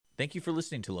Thank you for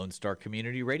listening to Lone Star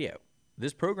Community Radio.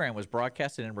 This program was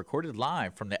broadcasted and recorded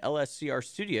live from the LSCR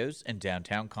studios in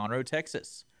downtown Conroe,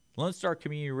 Texas. Lone Star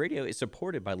Community Radio is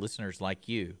supported by listeners like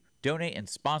you. Donate and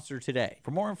sponsor today. For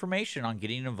more information on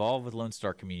getting involved with Lone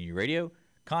Star Community Radio,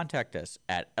 contact us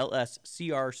at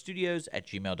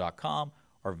lscrstudios@gmail.com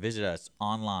or visit us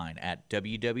online at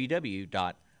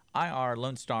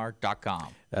www.irlonestar.com.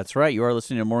 That's right. You are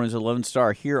listening to Mornings of Lone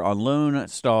Star here on Lone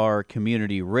Star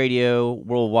Community Radio,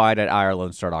 worldwide at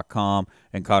irlonestar.com,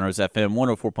 and Conroe's FM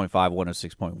 104.5,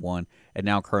 106.1, and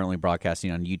now currently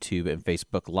broadcasting on YouTube and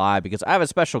Facebook Live because I have a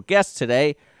special guest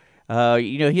today.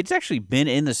 He's actually been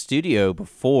in the studio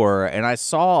before, and I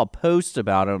saw a post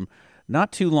about him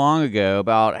not too long ago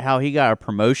about how he got a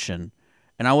promotion,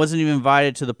 and I wasn't even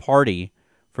invited to the party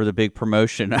for the big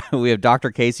promotion. We have Dr.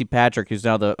 Casey Patrick, who's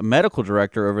now the medical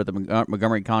director over at the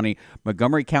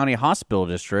Montgomery County Hospital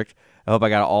District. I hope I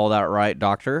got all that right,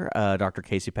 Doctor. Dr.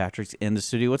 Casey Patrick's in the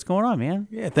studio. What's going on, man?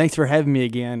 Yeah, thanks for having me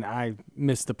again. I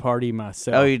missed the party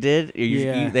myself. Oh, you did?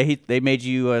 Yeah. They made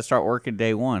you start working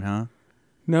day one, huh?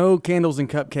 No candles and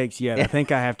cupcakes yet. I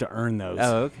think I have to earn those.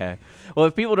 Oh, okay. Well,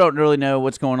 if people don't really know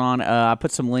what's going on, I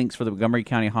put some links for the Montgomery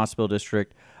County Hospital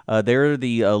District. They're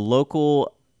the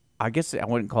local, I guess I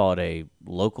wouldn't call it a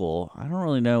local. I don't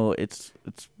really know. It's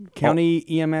County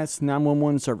EMS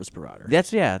 911 service provider. That's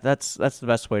the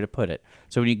best way to put it.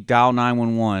 So when you dial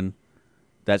 911,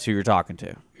 that's who you're talking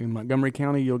to. In Montgomery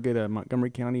County, you'll get a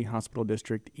Montgomery County Hospital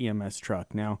District EMS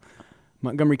truck. Now,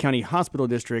 Montgomery County Hospital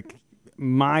District,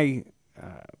 my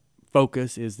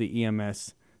focus is the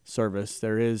EMS service.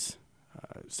 There is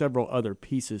several other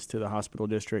pieces to the hospital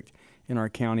district in our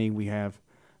county. We have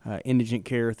indigent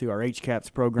care through our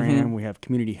HCAPS program. Mm-hmm. We have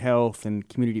community health and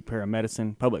community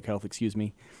paramedicine, public health, and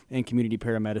community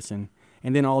paramedicine.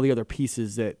 And then all the other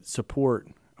pieces that support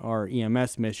our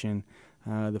EMS mission,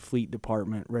 the fleet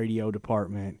department, radio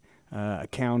department,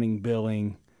 accounting,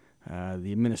 billing,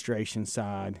 the administration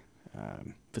side,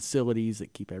 facilities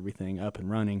that keep everything up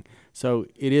and running. So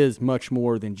it is much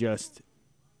more than just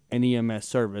an EMS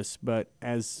service, but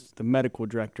as the medical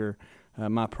director,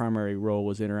 my primary role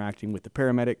was interacting with the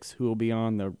paramedics who will be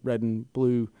on the red and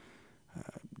blue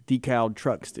decaled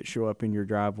trucks that show up in your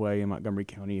driveway in Montgomery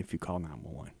County if you call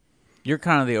 911. You're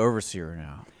kind of the overseer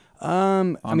now.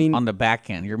 On the back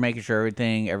end, you're making sure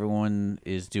everyone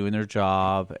is doing their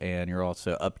job, and you're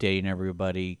also updating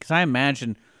everybody. Because I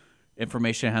imagine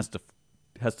information has to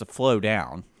flow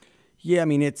down. Yeah, I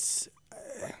mean, it's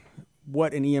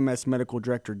what an EMS medical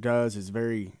director does is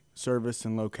very service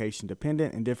and location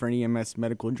dependent, and different EMS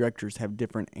medical directors have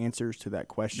different answers to that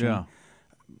question. Yeah.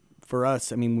 For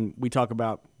us, I mean, when we talk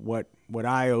about what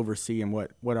I oversee and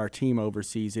what our team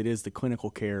oversees, it is the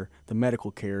clinical care, the medical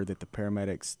care that the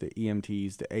paramedics, the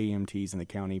EMTs, the AMTs in the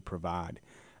county provide.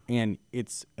 And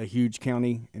it's a huge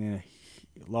county and a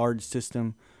large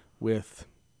system with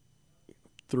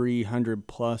 300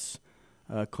 plus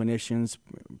clinicians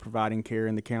providing care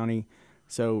in the county.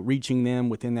 So reaching them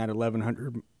within that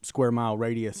 1,100 square mile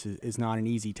radius is not an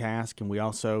easy task. And we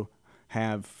also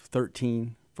have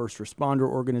 13 first responder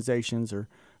organizations or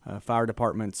fire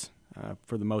departments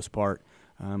for the most part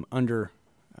under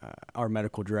our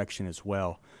medical direction as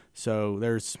well. So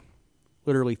there's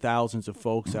literally thousands of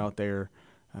folks out there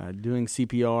doing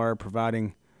CPR,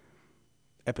 providing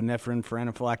epinephrine for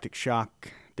anaphylactic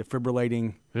shock,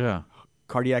 defibrillating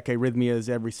cardiac arrhythmias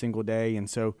every single day. And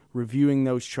so reviewing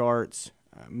those charts,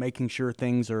 making sure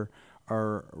things are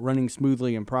running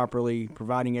smoothly and properly,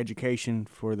 providing education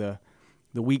for the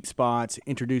weak spots,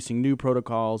 introducing new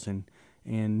protocols and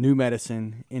new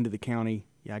medicine into the county.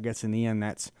 Yeah, I guess in the end,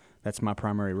 that's my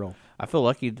primary role. I feel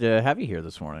lucky to have you here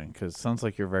this morning because it sounds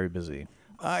like you're very busy.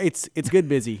 It's good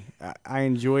busy. I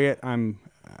enjoy it.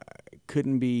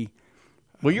 Couldn't be.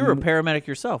 Well, you were a paramedic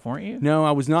yourself, weren't you? No,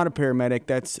 I was not a paramedic.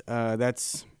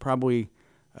 That's probably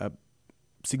a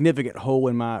significant hole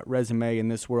in my resume in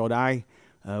this world. I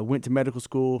went to medical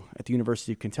school at the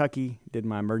University of Kentucky, did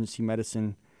my emergency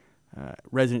medicine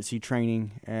residency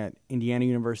training at Indiana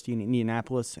University in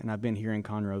Indianapolis, and I've been here in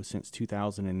Conroe since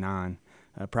 2009,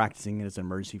 practicing as an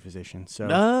emergency physician. So,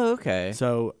 okay.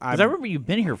 So I remember you've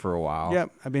been here for a while.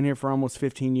 Yep, I've been here for almost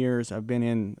 15 years. I've been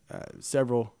in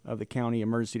several of the county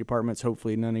emergency departments.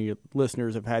 Hopefully, none of your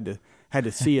listeners have had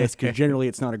to see us because generally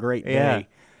it's not a great day.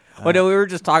 Well, no, we were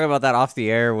just talking about that off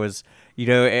the air. Was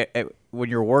when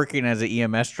you're working as an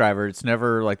EMS driver, it's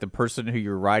never like the person who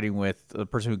you're riding with, the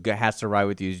person who has to ride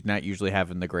with you is not usually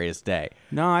having the greatest day.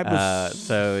 No, it was.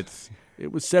 So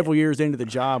it was several years into the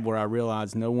job where I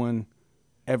realized no one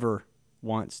ever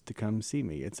wants to come see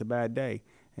me. It's a bad day.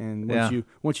 And Yeah.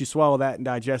 once you swallow that and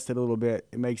digest it a little bit,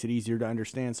 it makes it easier to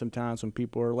understand sometimes when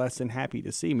people are less than happy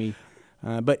to see me.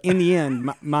 But in the end,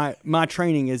 my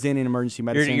training is in emergency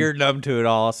medicine. You're numb to it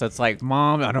all, so it's like,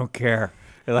 Mom, I don't care.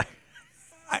 You're like,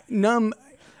 Numb.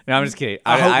 no, I'm just kidding.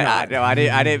 I hope not. No, I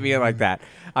didn't mean it like that.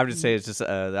 I'm just saying it's just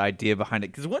the idea behind it.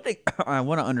 Because one thing I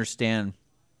want to understand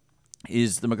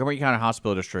is the Montgomery County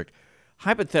Hospital District,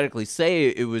 hypothetically, say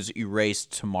it was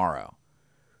erased tomorrow.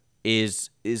 Is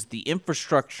the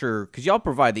infrastructure, because y'all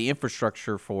provide the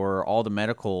infrastructure for all the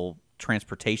medical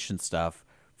transportation stuff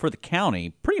for the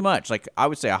county, pretty much, like I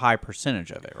would say a high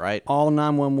percentage of it, right? All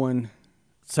 911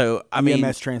 So, I mean,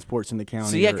 EMS transports in the county.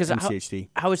 so yeah, or because MCHD.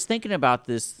 I was thinking about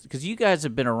this, because you guys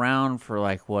have been around for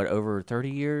like, what, over 30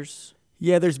 years?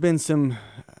 Yeah, there's been some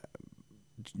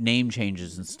Name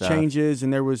changes and stuff. changes,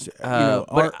 and there was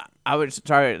But I would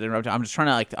sorry to interrupt. I'm just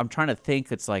I'm trying to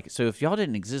think. It's like, so if y'all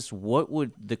didn't exist, what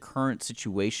would the current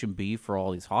situation be for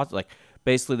all these hospitals? Like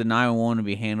basically the 911 would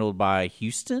be handled by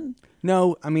Houston.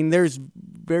 No, I mean, there's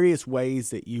various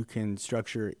ways that you can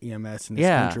structure EMS in this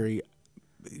Yeah. country.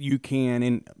 You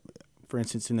can, for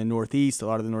instance, in the Northeast, a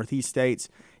lot of the Northeast states,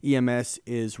 EMS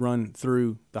is run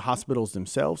through the hospitals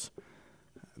themselves.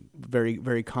 Very,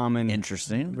 very common.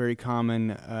 Interesting. Very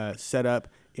common setup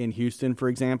in Houston, for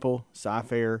example.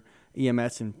 Cy-Fair,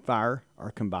 EMS and fire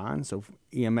are combined, so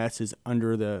EMS is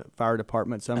under the fire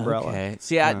department's umbrella. Okay.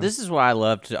 See, this is what I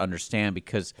love to understand,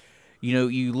 because, you know,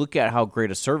 you look at how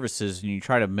great a service is and you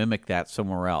try to mimic that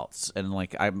somewhere else. And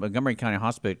like Montgomery County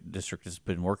Hospital District has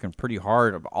been working pretty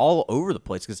hard all over the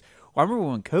place, because I remember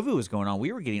when COVID was going on,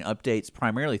 we were getting updates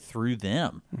primarily through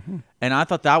them. Mm-hmm. And I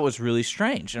thought that was really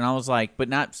strange. And I was like, but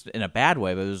not in a bad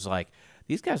way, but it was like,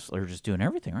 these guys are just doing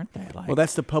everything, aren't they? Like, Well,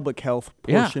 that's the public health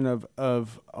portion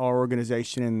of our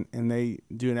organization, and they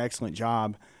do an excellent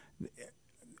job.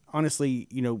 Honestly,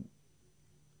 you know,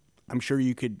 I'm sure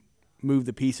you could move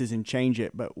the pieces and change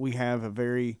it, but we have a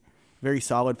very, very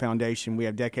solid foundation. We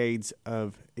have decades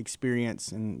of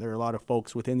experience, and there are a lot of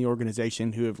folks within the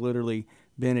organization who have literally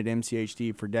been at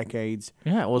MCHD for decades.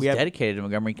 yeah, well, it's dedicated to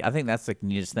Montgomery. I think that's the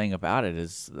neatest thing about it,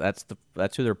 is that's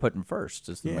who they're putting first,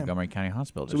 is the Montgomery County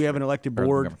Hospital District. So we have an elected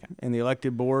board, and the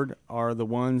elected board are the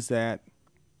ones that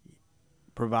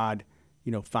provide,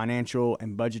 you know, financial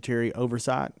and budgetary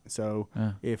oversight. So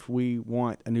if we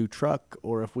want a new truck,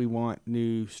 or if we want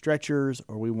new stretchers,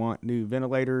 or we want new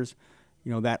ventilators,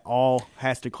 you know, that all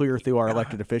has to clear through our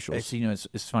elected officials. You know,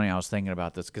 it's funny. I was thinking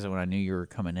about this because when I knew you were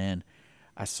coming in,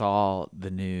 I saw the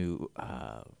new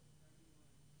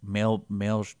mail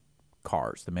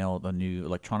cars, the new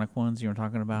electronic ones you were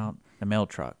talking about, the mail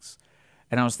trucks.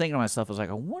 And I was thinking to myself, I was like,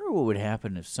 I wonder what would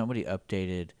happen if somebody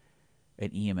updated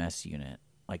an EMS unit,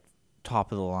 like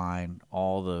top of the line,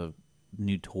 all the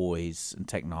new toys and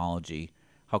technology,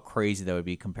 how crazy that would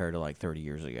be compared to like 30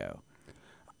 years ago.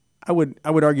 I would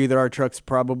argue that our trucks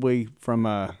our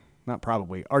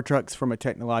trucks from a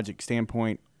technologic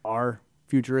standpoint are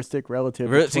futuristic relative to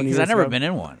 20 years ago. Because I've never been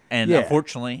in one. And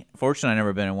fortunately, I've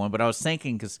never been in one. But I was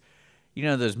thinking, because, you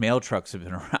know, those mail trucks have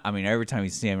been around. I mean, every time you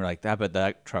see them, you're like, I bet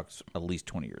that truck's at least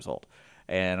 20 years old.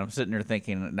 And I'm sitting there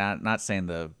thinking, not saying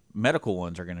the medical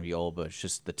ones are going to be old, but it's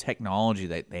just the technology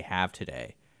that they have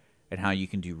today and how you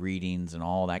can do readings and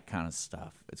all that kind of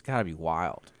stuff. It's got to be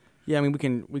wild. Yeah, I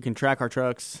mean, we can track our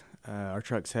trucks. Our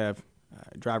trucks have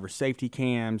driver safety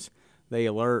cams. They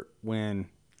alert when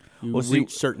you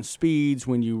reach certain speeds,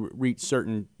 when you reach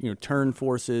certain, you know, turn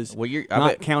forces. Well,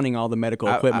 not counting all the medical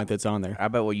equipment that's on there. I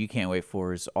bet what you can't wait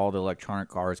for is all the electronic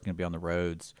cars going to be on the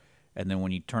roads, and then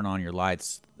when you turn on your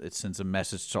lights, it sends a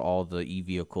message to all the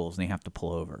e-vehicles, and they have to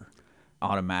pull over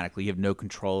automatically. You have no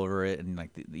control over it, and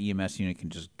like the EMS unit can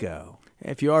just go.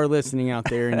 If you are listening out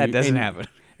there, and that doesn't happen,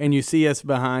 and you see us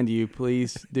behind you,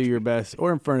 please do your best,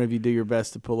 or in front of you, do your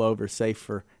best to pull over, safe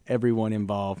for everyone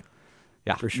involved.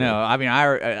 Yeah, for sure. No, I mean,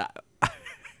 I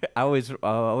always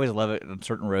love it on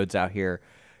certain roads out here,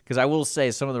 because I will say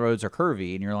some of the roads are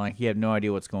curvy, and you're like, you have no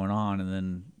idea what's going on, and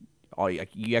then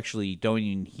you actually don't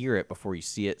even hear it before you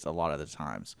see it a lot of the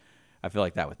times. I feel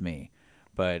like that with me.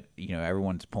 But, you know,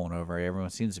 everyone's pulling over. Everyone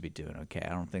seems to be doing okay. I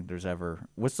don't think there's ever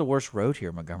 – what's the worst road here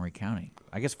in Montgomery County?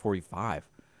 I guess 45.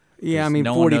 Yeah, I mean,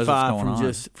 no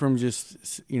 45 from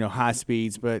just you know, high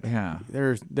speeds, but yeah,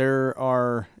 there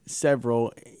are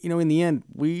several. You know, in the end,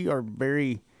 we are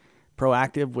very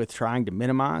proactive with trying to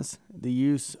minimize the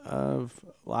use of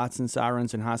lights and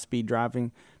sirens and high speed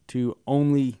driving, to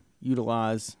only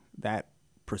utilize that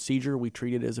procedure. We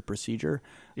treat it as a procedure.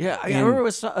 Yeah, I remember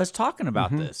us talking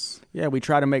about this. Yeah, we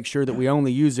try to make sure that we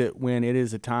only use it when it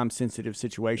is a time-sensitive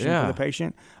situation for the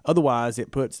patient. Otherwise,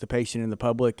 it puts the patient and the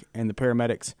public and the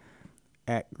paramedics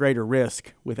at greater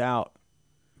risk without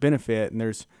benefit, and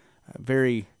there's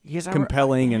very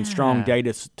compelling and strong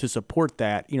data to support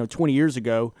that. 20 years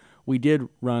ago, we did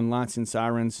run lights and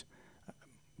sirens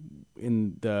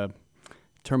in the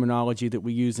terminology that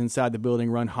we use inside the building,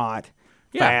 run hot,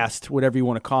 fast, whatever you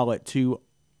want to call it, to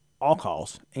all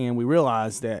calls. And we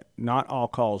realized that not all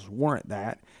calls warrant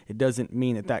that. It doesn't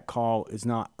mean that call is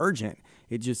not urgent.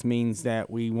 It just means that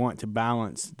we want to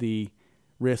balance the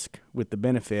risk with the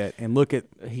benefit and look at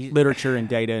literature and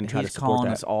data and try to support that. He's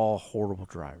calling us all horrible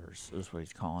drivers is what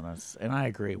he's calling us. And I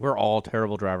agree. We're all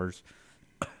terrible drivers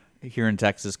here in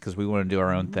Texas because we want to do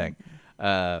our own thing.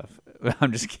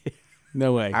 I'm just kidding.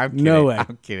 No way. I'm kidding. No way.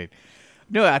 I'm kidding.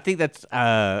 No, I think that's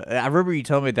I remember you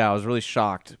telling me that. I was really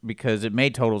shocked because it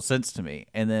made total sense to me.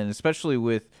 And then especially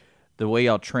with the way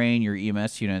y'all train your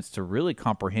EMS units to really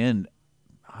comprehend,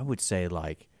 I would say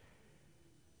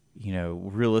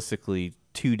realistically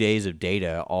 2 days of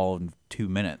data all in 2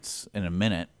 minutes in a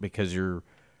minute, because you're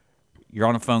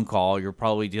on a phone call. You're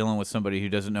probably dealing with somebody who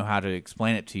doesn't know how to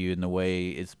explain it to you in the way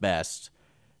it's best.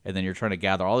 And then you're trying to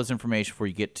gather all this information before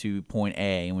you get to point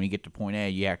A. And when you get to point A,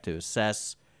 you have to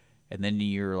assess. And then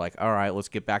you're like, all right, let's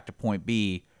get back to point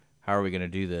B. How are we going to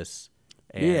do this?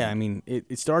 And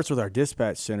it starts with our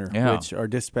dispatch center, which our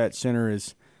dispatch center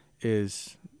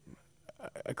is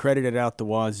accredited out the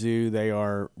wazoo. They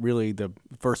are really the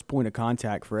first point of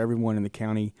contact for everyone in the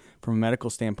county from a medical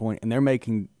standpoint. And they're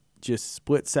making just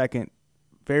split-second,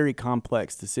 very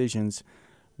complex decisions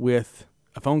with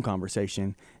a phone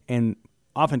conversation. And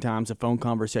oftentimes a phone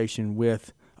conversation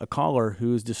with a caller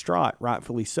who is distraught,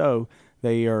 rightfully so.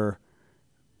 They are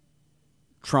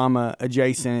trauma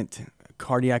adjacent,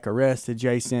 cardiac arrest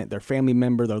adjacent, their family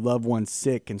member, their loved one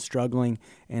sick and struggling,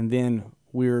 and then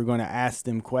we're going to ask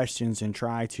them questions and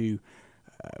try to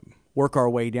work our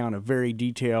way down a very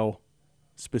detailed,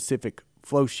 specific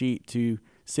flow sheet to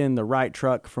send the right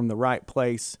truck from the right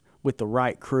place with the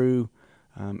right crew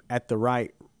at the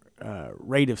right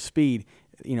rate of speed.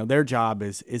 Their job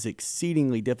is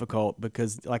exceedingly difficult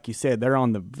because, like you said, they're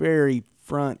on the very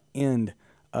front end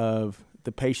of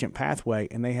the patient pathway,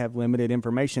 and they have limited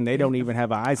information. They don't even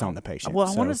have eyes on the patient.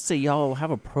 Well, I want to say y'all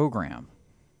have a program,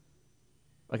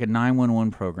 like a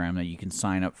 911 program that you can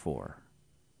sign up for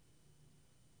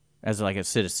as like a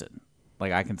citizen.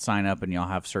 Like I can sign up and y'all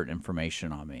have certain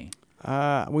information on me.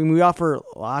 We offer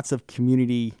lots of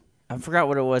community. I forgot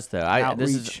what it was though.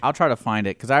 I'll try to find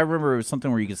it because I remember it was something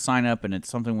where you could sign up and it's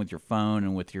something with your phone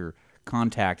and with your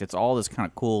contact. It's all this kind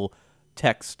of cool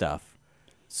tech stuff.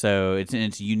 So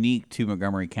it's unique to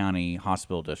Montgomery County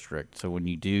Hospital District. So when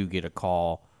you do get a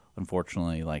call,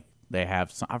 unfortunately, like they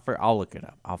have some, I'll look it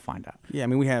up. I'll find out. Yeah,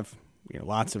 we have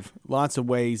lots of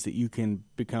ways that you can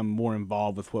become more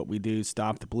involved with what we do.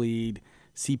 Stop the Bleed,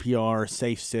 CPR,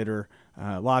 Safe Sitter,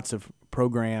 lots of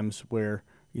programs where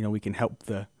we can help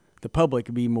the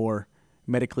public be more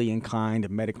medically inclined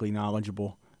and medically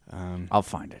knowledgeable. I'll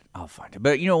find it.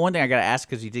 But one thing I got to ask,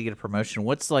 because you did get a promotion,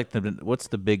 what's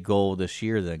the big goal this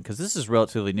year then? Because this is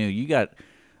relatively new.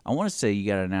 I want to say you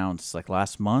got announced like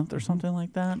last month or something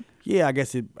like that. Yeah, I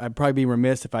guess I'd probably be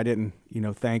remiss if I didn't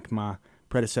thank my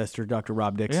predecessor, Dr.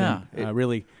 Rob Dixon.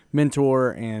 Really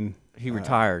mentor and he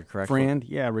retired, correct? Friend,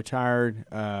 retired.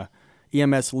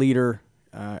 EMS leader,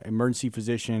 emergency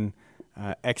physician,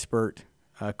 expert,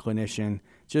 clinician.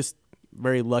 Just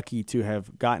very lucky to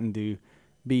have gotten to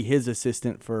be his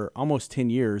assistant for almost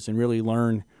 10 years and really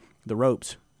learn the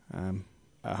ropes.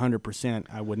 100%,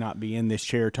 I would not be in this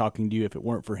chair talking to you if it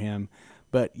weren't for him.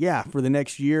 But yeah, for the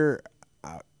next year,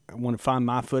 I want to find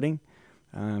my footing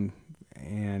and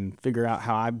figure out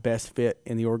how I best fit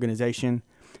in the organization.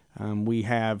 We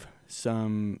have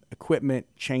some equipment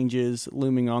changes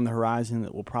looming on the horizon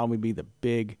that will probably be the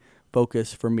big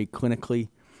focus for me clinically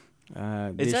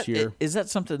this year. Is that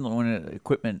something when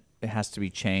equipment has to be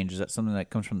changed? Is that something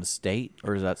that comes from the state,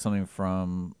 or is that something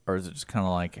or is it just kind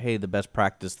of like, hey, the best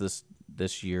practice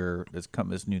this year,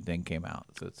 this new thing came out,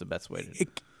 so it's the best way to?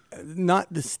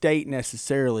 Not the state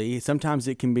necessarily. Sometimes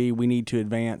it can be we need to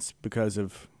advance because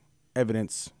of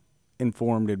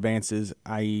evidence-informed advances,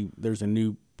 i.e. there's a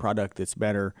new product that's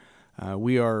better.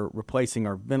 We are replacing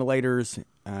our ventilators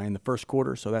in the first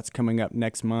quarter, so that's coming up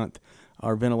next month.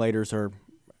 Our ventilators are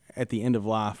at the end of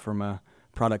life from a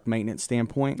product maintenance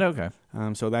standpoint. Okay.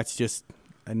 So that's just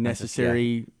a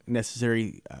necessary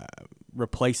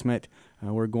replacement.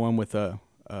 We're going with a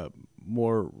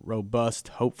more robust,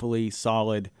 hopefully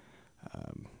solid.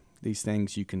 These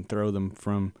things, you can throw them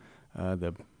from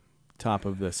the top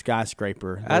of the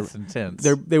skyscraper. That's intense.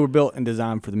 They were built and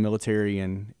designed for the military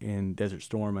in Desert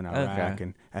Storm in Iraq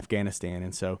and Afghanistan,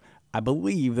 and so I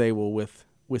believe they will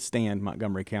withstand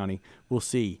Montgomery County. We'll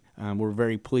see. We're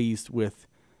very pleased with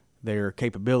their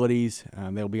capabilities.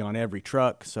 They'll be on every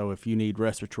truck, so if you need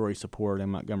respiratory support in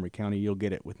Montgomery County, you'll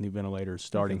get it with new ventilators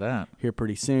starting here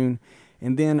pretty soon.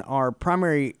 And then our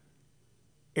primary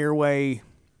airway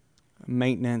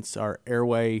maintenance, our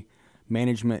airway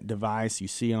management device you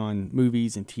see on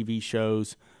movies and TV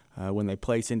shows. When they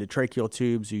place into tracheal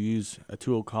tubes, you use a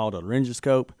tool called a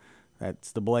laryngoscope.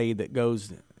 That's the blade that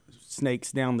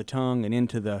snakes down the tongue and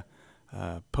into the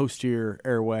posterior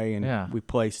airway, and we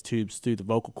place tubes through the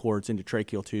vocal cords into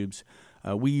tracheal tubes.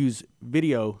 We use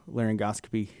video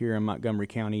laryngoscopy here in Montgomery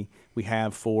County. We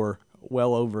have for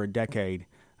well over a decade.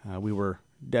 We were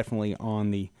definitely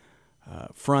on the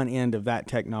front end of that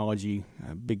technology.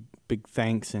 Big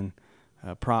thanks and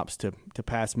props to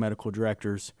past medical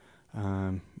directors.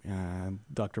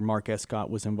 Dr. Mark Escott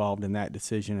was involved in that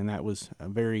decision, and that was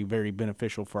very, very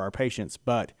beneficial for our patients.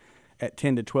 But at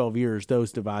 10 to 12 years,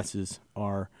 those devices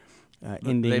are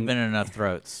ending. They've been in enough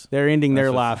throats. They're ending their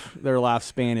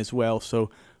lifespan as well. So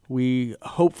we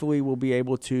hopefully will be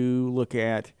able to look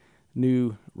at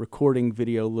new recording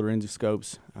video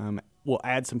laryngoscopes. We'll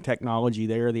add some technology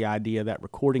there. The idea that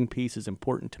recording piece is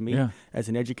important to me as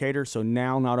an educator. So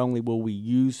now not only will we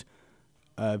use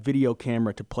a video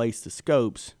camera to place the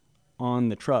scopes on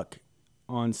the truck,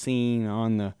 on scene,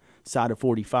 on the side of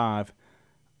 45,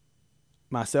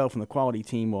 myself and the quality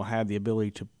team will have the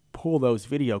ability to pull those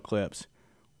video clips,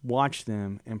 watch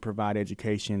them, and provide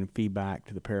education and feedback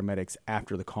to the paramedics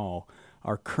after the call.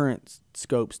 Our current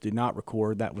scopes do not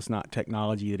record. That was not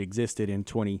technology that existed in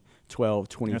 2012,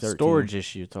 2013. That's a storage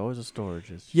issue. It's always a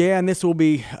storage issue. Yeah, and this will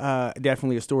be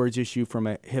definitely a storage issue from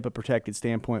a HIPAA-protected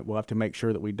standpoint. We'll have to make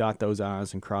sure that we dot those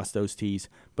I's and cross those T's.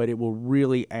 But it will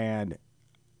really add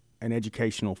an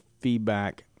educational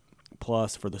feedback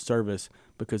plus for the service,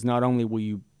 because not only will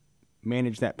you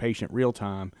manage that patient real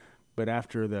time, but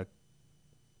after the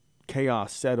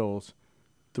chaos settles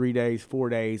 3 days, 4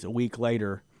 days, a week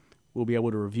later, we'll be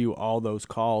able to review all those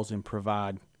calls and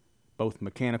provide both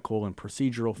mechanical and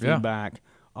procedural feedback.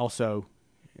 Also,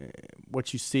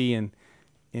 what you see in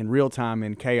real time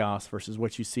in chaos versus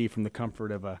what you see from the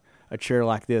comfort of a chair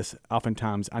like this,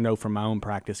 oftentimes I know from my own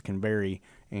practice can vary,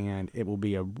 and it will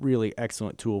be a really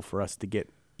excellent tool for us to get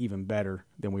even better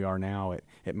than we are now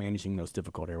at managing those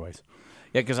difficult airways.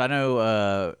 Yeah, because I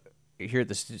know here at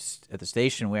the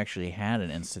station we actually had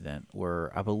an incident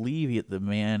where I believe the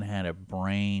man had a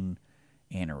brain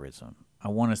aneurysm, I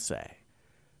want to say,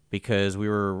 because we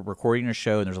were recording a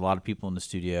show and there's a lot of people in the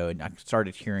studio, and I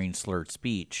started hearing slurred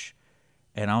speech,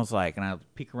 and I was like, and I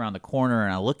peek around the corner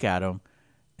and I look at him,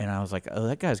 and I was like, oh,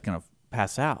 that guy's gonna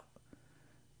pass out.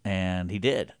 And he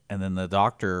did. And then the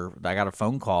doctor, I got a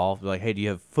phone call, like, hey, do you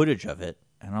have footage of it?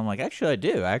 And I'm like, actually, I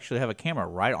do. I actually have a camera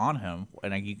right on him,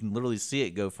 and you can literally see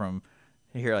it go from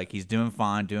here, like he's doing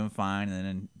fine, and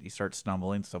then he starts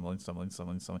stumbling.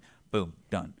 Boom,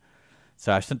 done.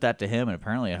 So I sent that to him, and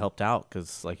apparently it helped out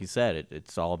because, like you said,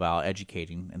 it's all about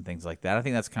educating and things like that. I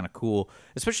think that's kind of cool.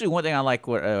 Especially one thing I like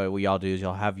what y'all do is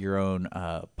y'all have your own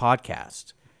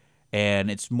podcast.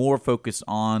 And it's more focused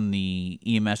on the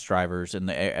EMS drivers and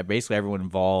basically everyone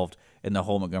involved in the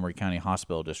whole Montgomery County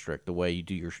Hospital District, the way you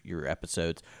do your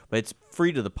episodes. But it's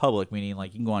free to the public, meaning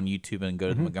like you can go on YouTube and go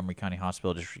to the Montgomery County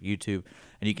Hospital District YouTube,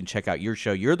 and you can check out your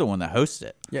show. You're the one that hosts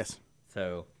it. Yes.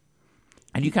 So,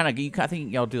 and I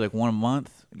think y'all do like one a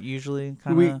month usually?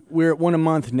 We're at one a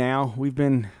month now. We've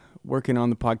been working on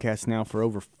the podcast now for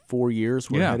over 4 years.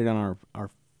 We're headed on our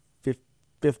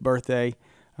fifth birthday.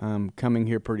 Coming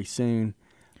here pretty soon.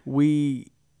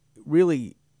 We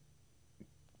really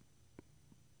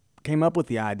came up with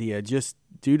the idea just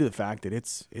due to the fact that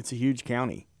it's a huge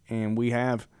county, and we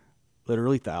have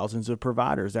literally thousands of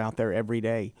providers out there every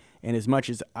day. And as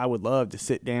much as I would love to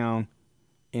sit down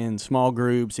in small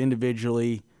groups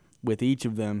individually with each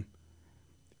of them,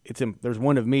 there's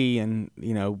one of me and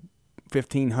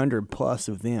 1,500 plus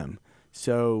of them.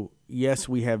 So yes,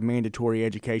 we have mandatory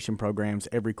education programs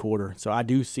every quarter. So I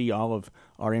do see all of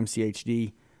our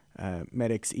MCHD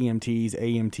medics, EMTs,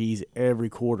 AMTs every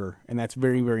quarter. And that's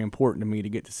very, very important to me to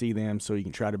get to see them so you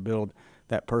can try to build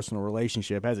that personal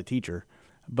relationship as a teacher.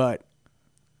 But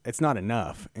it's not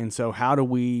enough. And so how do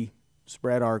we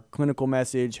spread our clinical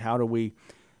message? How do we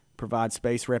provide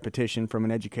spaced repetition from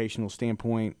an educational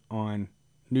standpoint on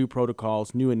new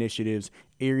protocols, new initiatives,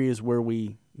 areas where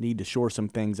we need to shore some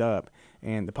things up?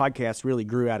 And the podcast really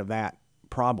grew out of that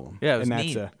problem. Yeah, it was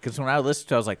neat. Because when I listened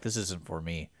to it, I was like, this isn't for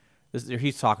me.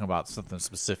 He's talking about something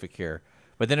specific here.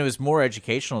 But then it was more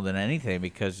educational than anything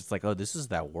because it's like, oh, this is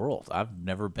that world. I've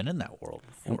never been in that world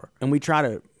before. And we try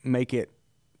to make it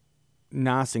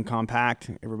nice and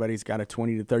compact. Everybody's got a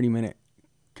 20 to 30 minute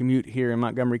commute here in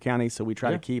Montgomery County, so we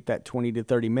try to keep that 20 to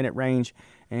 30-minute range,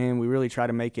 and we really try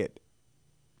to make it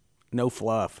no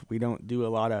fluff. We don't do a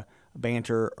lot of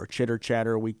banter or chitter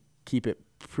chatter. We keep it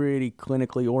pretty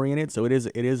clinically oriented, so it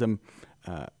is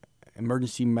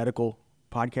emergency medical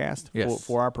podcast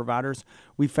for our providers.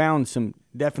 We found some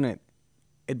definite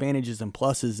advantages and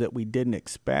pluses that we didn't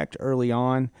expect early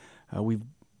on. We've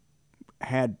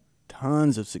had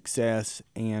tons of success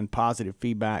and positive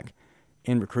feedback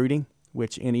in recruiting,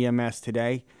 which in EMS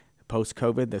today,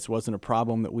 post-COVID, this wasn't a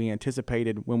problem that we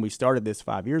anticipated when we started this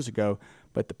 5 years ago,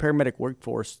 but the paramedic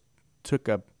workforce took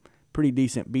a pretty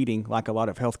decent beating, like a lot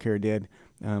of healthcare did,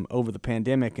 over the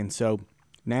pandemic. And so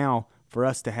now for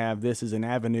us to have this as an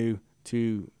avenue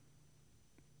to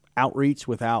outreach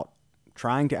without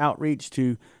trying to outreach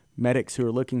to medics who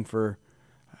are looking for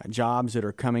jobs that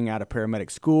are coming out of paramedic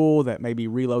school, that may be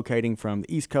relocating from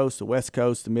the East Coast, the West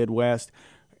Coast, the Midwest.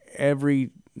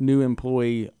 Every new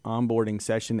employee onboarding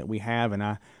session that we have,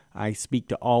 and I speak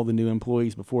to all the new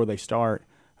employees before they start,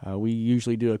 we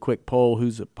usually do a quick poll,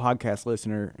 who's a podcast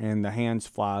listener, and the hands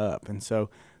fly up. And so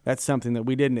that's something that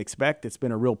we didn't expect. It's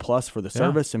been a real plus for the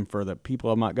service and for the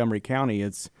people of Montgomery County.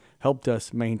 It's helped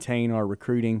us maintain our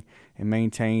recruiting and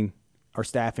maintain our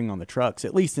staffing on the trucks,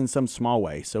 at least in some small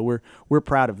way. So we're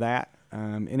proud of that.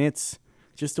 And it's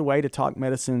just a way to talk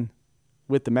medicine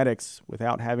with the medics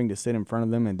without having to sit in front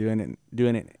of them, and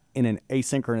doing it in an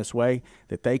asynchronous way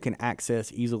that they can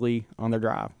access easily on their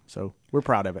drive. So we're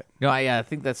proud of it. No, I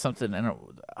think that's something, and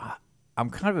I'm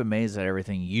kind of amazed at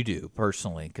everything you do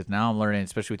personally, because now I'm learning,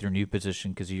 especially with your new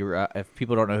position, because you're, if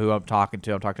people don't know who I'm talking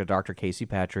to Dr. Casey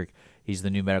Patrick. He's the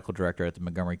new medical director at the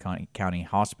Montgomery County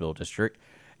Hospital District.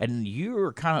 And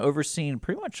you're kind of overseeing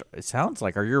pretty much, it sounds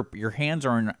like, or your hands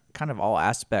are in kind of all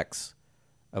aspects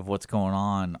of what's going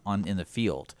on in the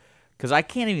field. Because I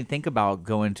can't even think about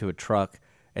going to a truck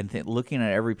and looking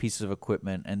at every piece of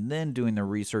equipment and then doing the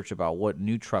research about what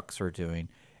new trucks are doing,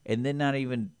 and then not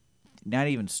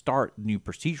even start new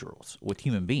procedurals with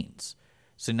human beings.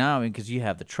 So now, because you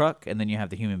have the truck and then you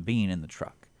have the human being in the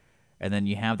truck, and then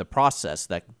you have the process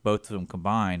that both of them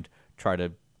combined try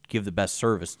to give the best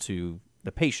service to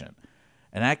the patient.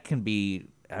 And that can be,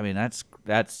 I mean, that's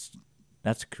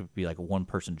could be like a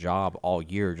one-person job all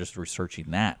year just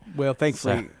researching that. Well,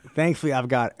 thankfully, I've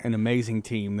got an amazing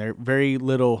team. There very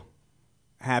little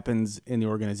happens in the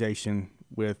organization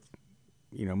with,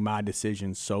 my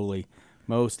decisions solely.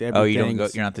 Most everything.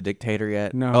 You're not the dictator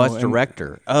yet? No. Oh, that's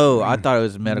director. Oh, I thought it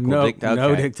was medical dictator.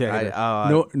 No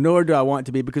dictator. Nor do I want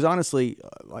to be, because honestly,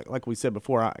 like we said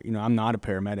before, I'm not a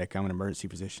paramedic. I'm an emergency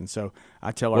physician. So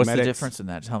I tell our medics. What's the difference in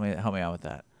that? Help me out with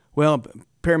that. Well,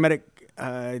 paramedic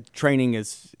training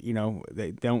is,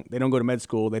 they don't go to med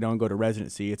school. They don't go to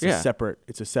residency. It's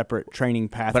a separate training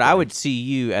pathway. But I would see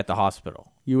you at the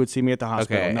hospital. You would see me at the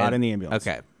hospital, not in the ambulance.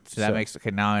 Okay. So that makes,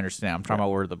 now I understand. I'm talking about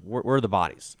where are the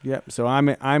bodies. Yep. So I'm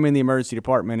in the emergency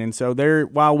department, and so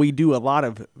while we do a lot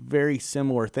of very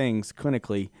similar things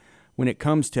clinically, when it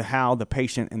comes to how the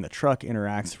patient and the truck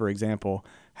interacts, for example,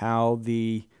 how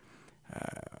the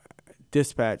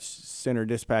dispatch center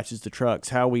dispatches the trucks,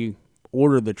 how we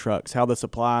order the trucks, how the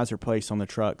supplies are placed on the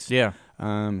trucks. Yeah.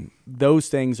 Those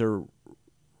things are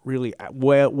really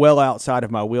well outside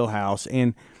of my wheelhouse,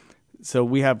 and so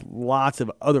we have lots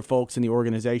of other folks in the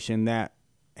organization that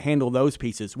handle those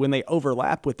pieces. When they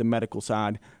overlap with the medical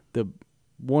side, the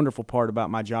wonderful part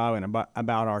about my job and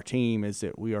about our team is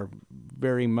that we are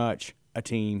very much a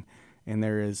team, and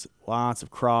there is lots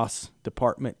of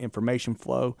cross-department information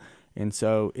flow. And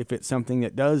so if it's something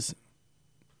that does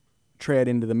tread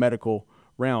into the medical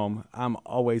realm, I'm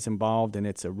always involved, and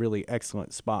it's a really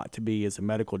excellent spot to be as a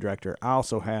medical director. I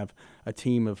also have a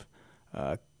team of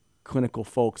clinical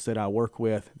folks that I work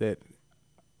with that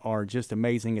are just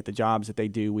amazing at the jobs that they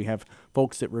do. We have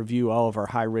folks that review all of our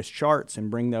high-risk charts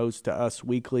and bring those to us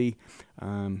weekly.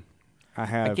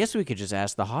 I guess we could just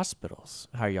ask the hospitals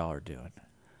how y'all are doing.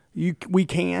 We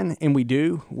can, and we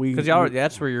do. Because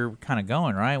that's where you're kind of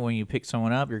going, right? When you pick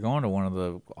someone up, you're going to one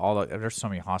of there's so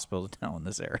many hospitals down in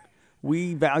this area.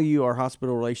 We value our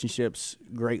hospital relationships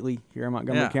greatly here in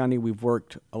Montgomery County. We've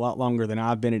worked a lot longer than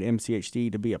I've been at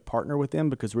MCHD to be a partner with them,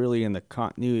 because really in the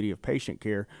continuity of patient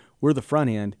care, we're the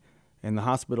front end, and the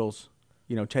hospitals,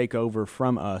 take over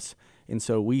from us. And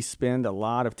so we spend a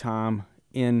lot of time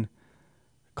in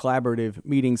collaborative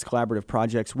meetings, collaborative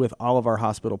projects with all of our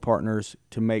hospital partners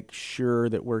to make sure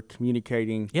that we're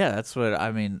communicating. Yeah, that's what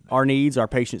I mean. Our needs, our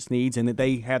patients' needs, and that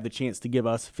they have the chance to give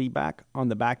us feedback on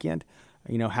the back end.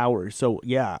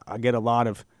 I get a lot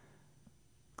of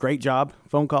great job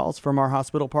phone calls from our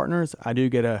hospital partners. I do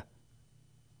get a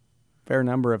fair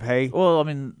number of, hey, Well, I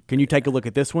mean, can you take a look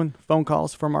at this one? Phone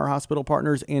calls from our hospital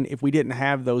partners. And if we didn't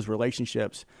have those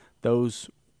relationships, those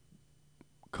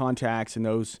contacts and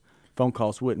those phone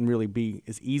calls wouldn't really be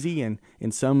as easy. And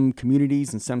in some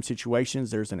communities, in some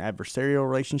situations, there's an adversarial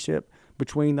relationship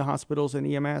between the hospitals and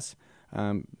EMS.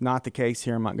 Not the case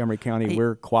here in Montgomery County.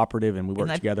 We're cooperative and we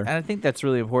work together. And I think that's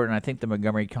really important. I think the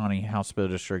Montgomery County Hospital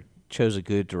District chose a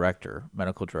good director,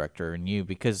 medical director, in you,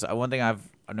 because one thing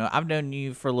I've known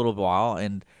you for a little while,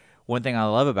 and one thing I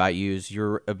love about you is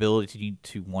your ability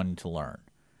to want to learn.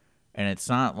 And it's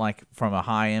not like from a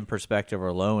high end perspective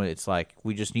or low. It's like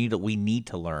we need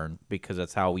to learn, because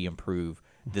that's how we improve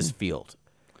this field.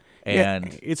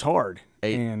 And it's hard,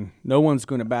 and no one's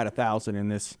going to bat 1,000 in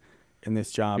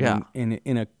this job. Yeah. And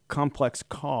in a complex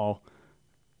call,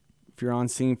 if you're on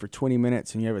scene for 20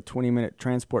 minutes and you have a 20-minute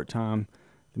transport time,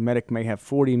 the medic may have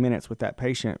 40 minutes with that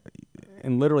patient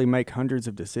and literally make hundreds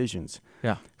of decisions.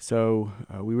 Yeah. So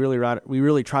we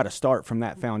really try to start from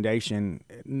that foundation.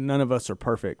 None of us are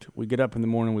perfect. We get up in the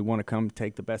morning, we want to come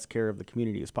take the best care of the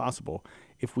community as possible.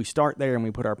 If we start there and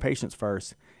we put our patients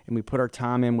first and we put our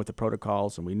time in with the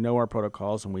protocols and we know our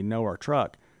protocols and we know our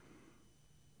truck,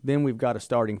 then we've got a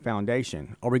starting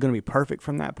foundation. Are we going to be perfect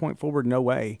from that point forward? No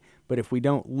way. But if we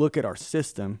don't look at our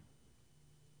system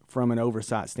from an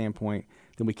oversight standpoint,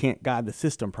 then we can't guide the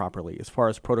system properly as far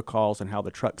as protocols and how the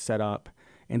truck's set up.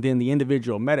 And then the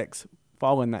individual medics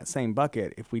fall in that same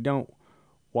bucket. If we don't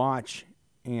watch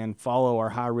and follow our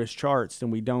high-risk charts,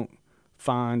 then we don't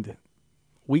find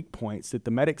weak points that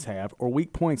the medics have or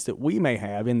weak points that we may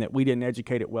have in that we didn't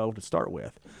educate it well to start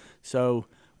with. So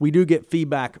we do get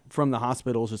feedback from the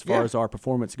hospitals as far as our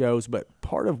performance goes, but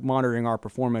part of monitoring our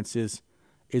performance is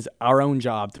our own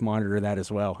job to monitor that as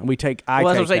well. And we take Well,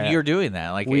 that's what I'm saying. You're doing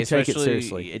that. Like, we take it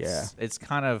especially, seriously. It's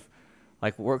kind of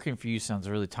like working for you sounds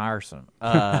really tiresome.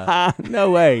 No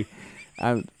way.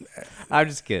 I'm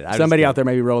just kidding. Somebody out there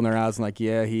may be rolling their eyes and like,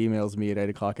 yeah, he emails me at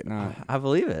 8:00 at night. I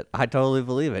believe it. I totally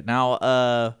believe it. Now,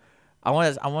 I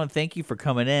want to thank you for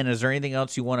coming in. Is there anything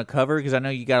else you want to cover? Because I know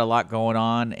you got a lot going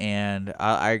on, and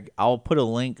I'll put a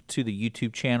link to the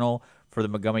YouTube channel for the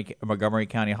Montgomery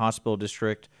County Hospital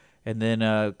District. And then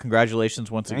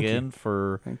congratulations once again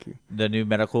for the new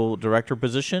medical director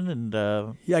position. And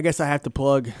I guess I have to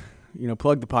plug the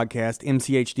podcast,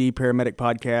 MCHD Paramedic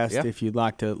Podcast. Yeah. If you'd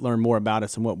like to learn more about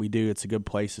us and what we do, it's a good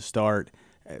place to start.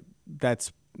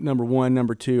 That's number one.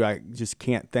 Number two, I just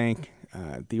can't thank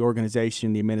the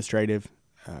organization, the administrative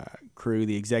crew,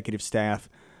 the executive staff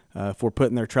for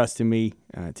putting their trust in me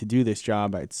to do this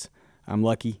job. I'm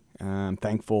lucky. I'm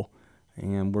thankful.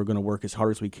 And we're going to work as hard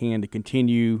as we can to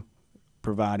continue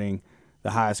providing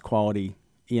the highest quality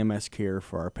EMS care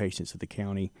for our patients of the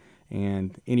county.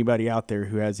 And anybody out there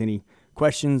who has any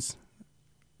questions,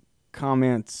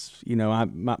 comments,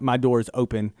 my door is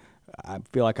open. I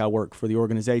feel like I work for the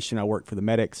organization, I work for the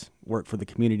medics, work for the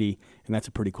community, and that's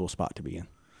a pretty cool spot to be in.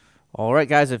 All right,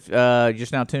 guys, if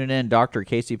just now tuning in, Dr.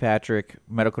 Casey Patrick,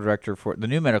 the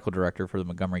new medical director for the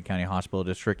Montgomery County Hospital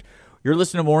District. You're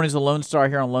listening to Mornings of Lone Star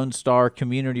here on Lone Star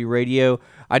Community Radio.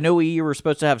 I know we were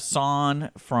supposed to have Son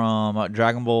from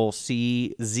Dragon Ball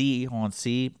C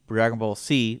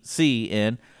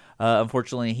in.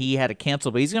 Unfortunately, he had to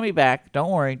cancel, but he's going to be back. Don't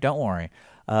worry.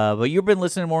 But you've been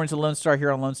listening to Mornings of Lone Star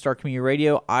here on Lone Star Community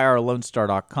Radio,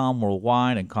 irlonestar.com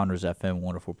worldwide, and Conroe's FM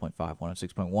 104.5,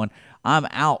 106.1. I'm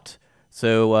out.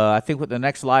 So I think what the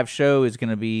next live show is going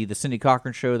to be the Cindy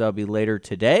Cochran Show. That'll be later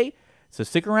today. So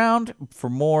stick around for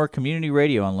more community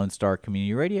radio on Lone Star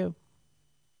Community Radio.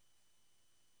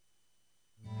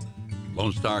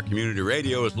 Lone Star Community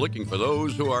Radio is looking for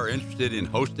those who are interested in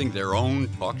hosting their own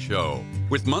talk show,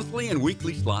 with monthly and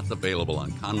weekly slots available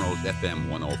on Conroe's FM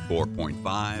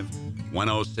 104.5,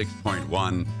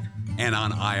 106.1, and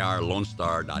on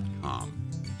irlonestar.com.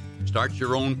 Start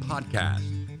your own podcast.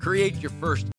 Create your first